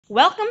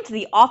Welcome to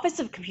the Office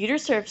of Computer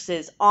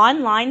Services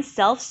online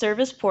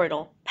self-service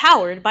portal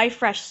powered by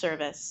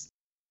Freshservice.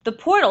 The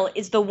portal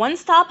is the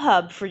one-stop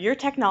hub for your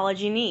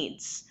technology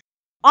needs.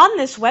 On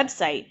this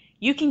website,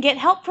 you can get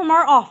help from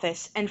our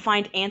office and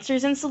find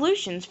answers and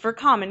solutions for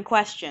common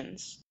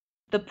questions.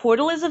 The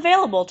portal is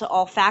available to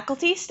all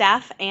faculty,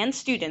 staff, and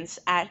students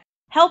at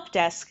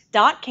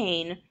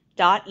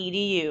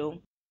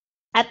helpdesk.kean.edu.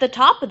 At the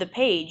top of the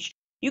page,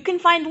 you can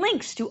find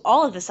links to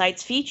all of the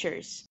site's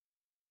features.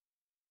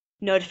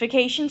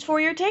 Notifications for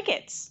your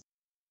tickets,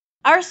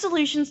 our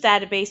solutions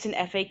database and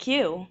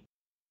FAQ,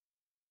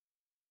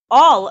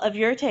 all of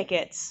your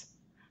tickets,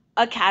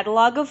 a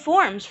catalog of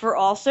forms for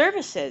all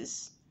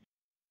services,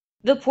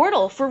 the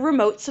portal for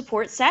remote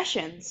support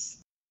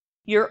sessions,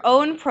 your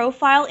own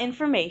profile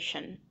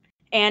information,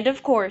 and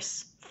of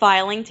course,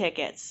 filing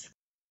tickets.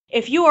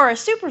 If you are a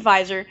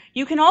supervisor,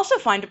 you can also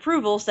find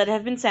approvals that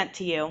have been sent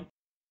to you.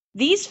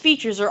 These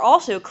features are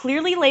also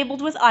clearly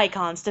labeled with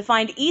icons to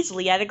find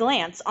easily at a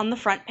glance on the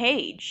front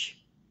page.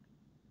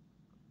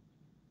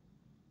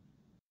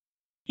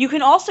 You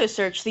can also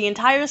search the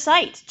entire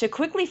site to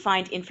quickly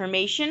find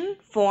information,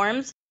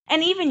 forms,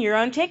 and even your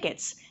own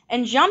tickets,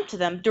 and jump to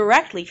them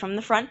directly from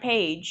the front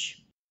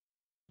page.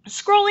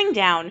 Scrolling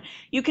down,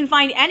 you can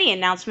find any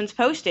announcements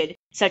posted,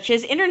 such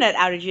as internet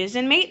outages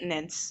and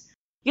maintenance.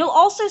 You'll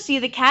also see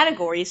the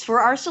categories for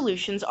our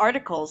solutions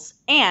articles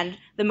and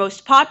the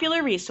most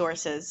popular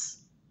resources.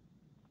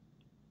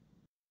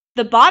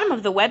 The bottom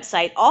of the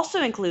website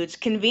also includes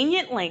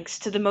convenient links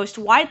to the most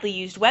widely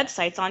used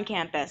websites on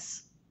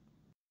campus.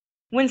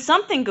 When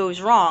something goes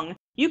wrong,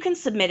 you can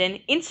submit an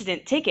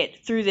incident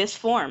ticket through this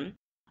form.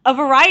 A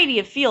variety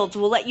of fields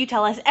will let you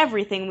tell us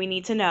everything we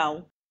need to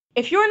know.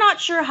 If you're not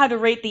sure how to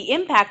rate the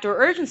impact or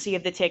urgency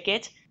of the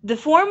ticket, the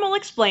form will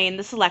explain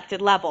the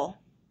selected level.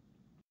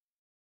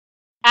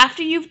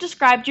 After you've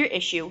described your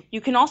issue, you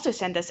can also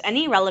send us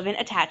any relevant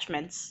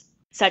attachments,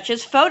 such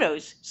as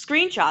photos,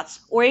 screenshots,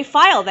 or a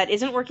file that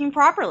isn't working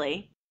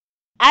properly.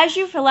 As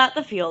you fill out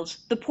the fields,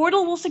 the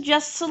portal will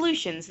suggest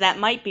solutions that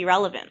might be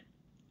relevant.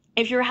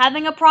 If you're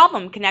having a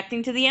problem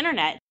connecting to the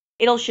internet,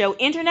 it'll show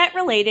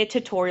internet-related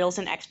tutorials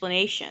and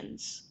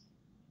explanations.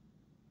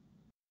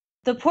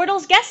 The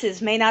portal's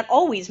guesses may not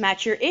always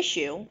match your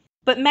issue,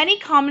 but many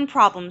common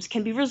problems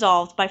can be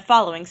resolved by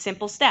following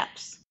simple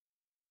steps.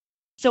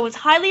 So it's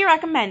highly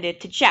recommended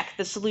to check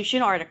the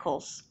solution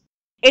articles.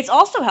 It's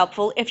also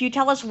helpful if you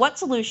tell us what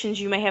solutions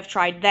you may have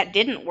tried that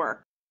didn't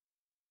work.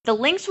 The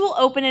links will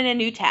open in a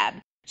new tab,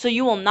 so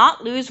you will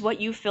not lose what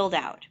you filled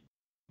out.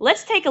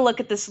 Let's take a look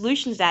at the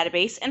solutions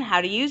database and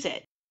how to use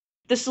it.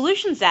 The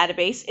solutions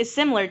database is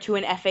similar to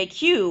an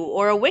FAQ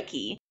or a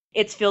wiki.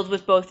 It's filled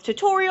with both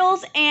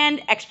tutorials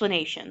and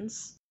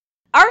explanations.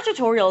 Our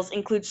tutorials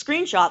include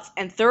screenshots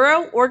and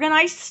thorough,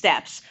 organized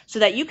steps so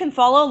that you can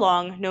follow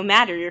along no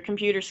matter your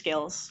computer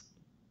skills.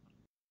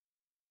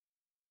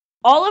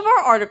 All of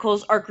our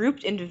articles are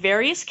grouped into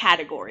various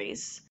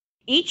categories,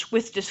 each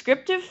with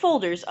descriptive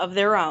folders of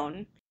their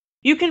own.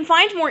 You can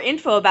find more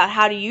info about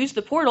how to use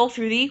the portal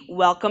through the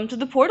Welcome to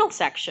the Portal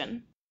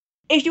section.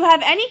 If you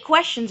have any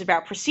questions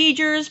about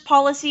procedures,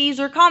 policies,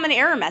 or common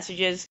error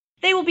messages,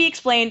 they will be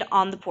explained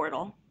on the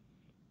portal.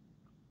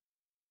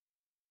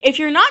 If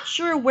you're not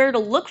sure where to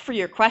look for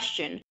your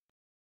question,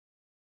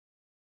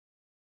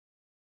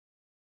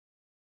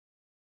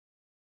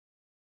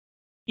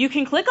 you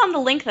can click on the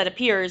link that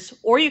appears,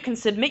 or you can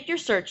submit your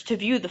search to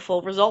view the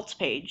full results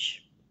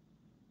page.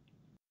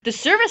 The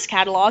service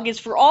catalog is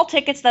for all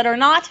tickets that are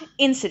not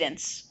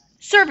incidents,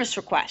 service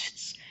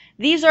requests.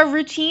 These are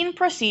routine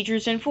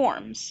procedures and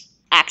forms.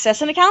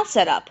 Access and account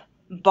setup,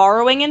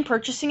 borrowing and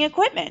purchasing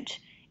equipment,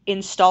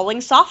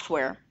 installing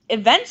software,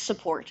 event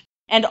support,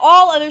 and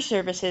all other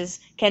services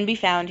can be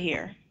found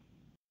here.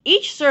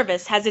 Each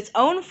service has its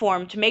own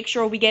form to make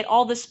sure we get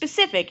all the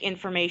specific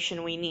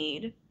information we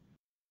need.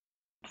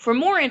 For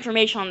more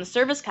information on the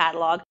service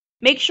catalog,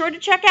 make sure to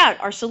check out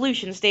our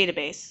solutions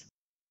database.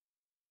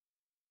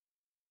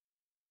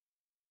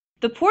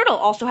 The portal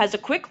also has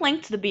a quick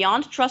link to the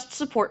Beyond Trust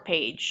support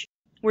page,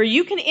 where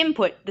you can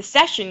input the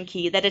session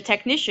key that a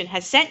technician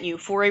has sent you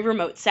for a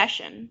remote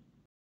session.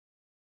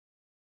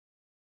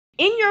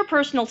 In your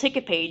personal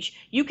ticket page,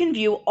 you can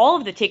view all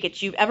of the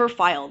tickets you've ever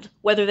filed,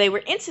 whether they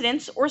were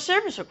incidents or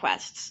service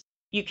requests.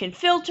 You can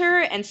filter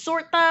and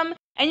sort them,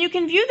 and you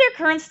can view their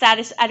current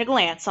status at a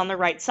glance on the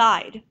right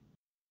side.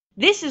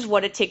 This is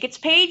what a tickets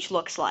page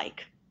looks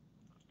like.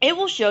 It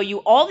will show you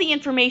all the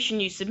information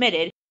you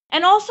submitted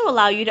and also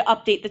allow you to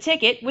update the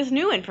ticket with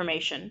new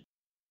information.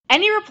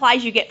 Any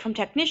replies you get from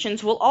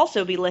technicians will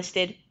also be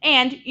listed,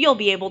 and you'll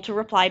be able to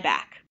reply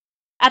back.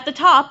 At the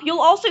top,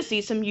 you'll also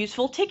see some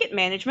useful ticket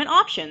management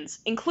options,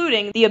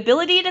 including the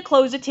ability to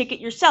close a ticket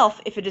yourself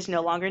if it is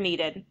no longer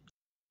needed.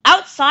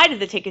 Outside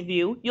of the ticket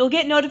view, you'll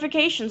get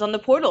notifications on the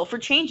portal for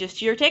changes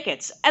to your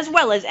tickets, as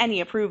well as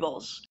any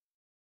approvals.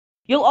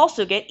 You'll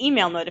also get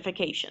email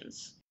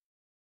notifications.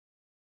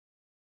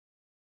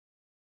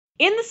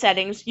 In the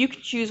settings, you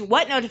can choose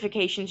what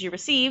notifications you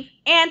receive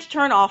and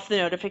turn off the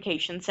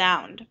notification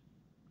sound.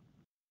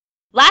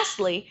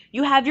 Lastly,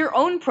 you have your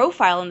own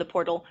profile in the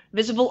portal,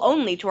 visible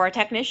only to our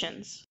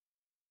technicians.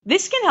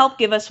 This can help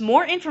give us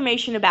more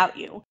information about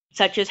you,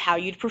 such as how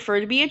you'd prefer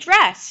to be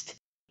addressed,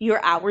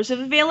 your hours of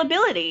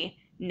availability,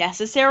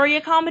 necessary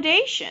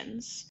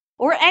accommodations,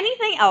 or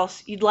anything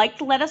else you'd like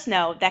to let us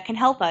know that can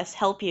help us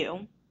help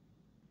you.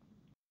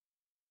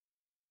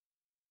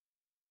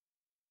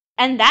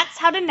 And that's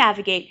how to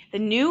navigate the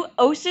new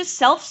OCIS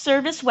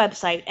self-service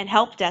website and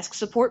help desk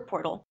support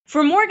portal.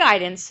 For more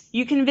guidance,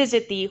 you can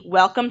visit the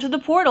Welcome to the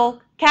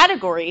Portal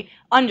category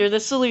under the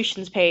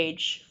Solutions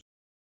page.